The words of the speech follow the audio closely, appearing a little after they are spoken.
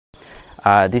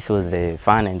This was the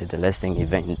fun and the lasting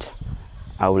event.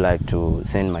 I would like to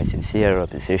send my sincere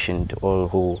appreciation to all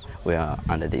who were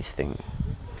under this thing.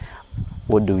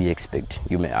 What do we expect,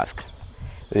 you may ask?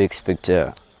 We expect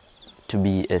to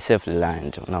be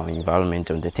self-reliant on our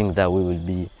environment, on the things that we will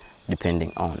be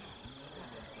depending on.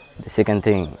 The second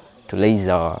thing, to raise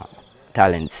our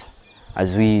talents,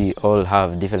 as we all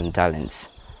have different talents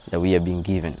that we are being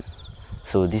given.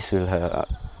 So this will,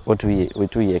 what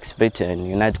we expect in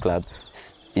Unite Club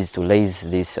is to raise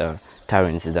these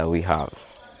talents that we have,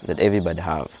 that everybody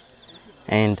have,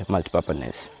 and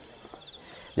multipurposeness.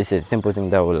 This is a simple thing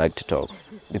that I would like to talk,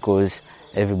 because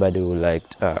everybody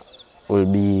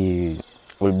will be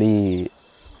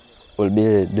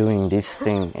doing this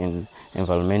thing in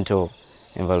environmental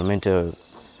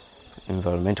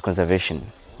conservation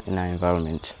in our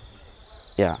environment.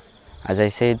 Yeah, as I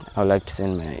said, I would like to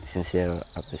send my sincere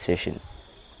appreciation.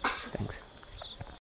 Thanks.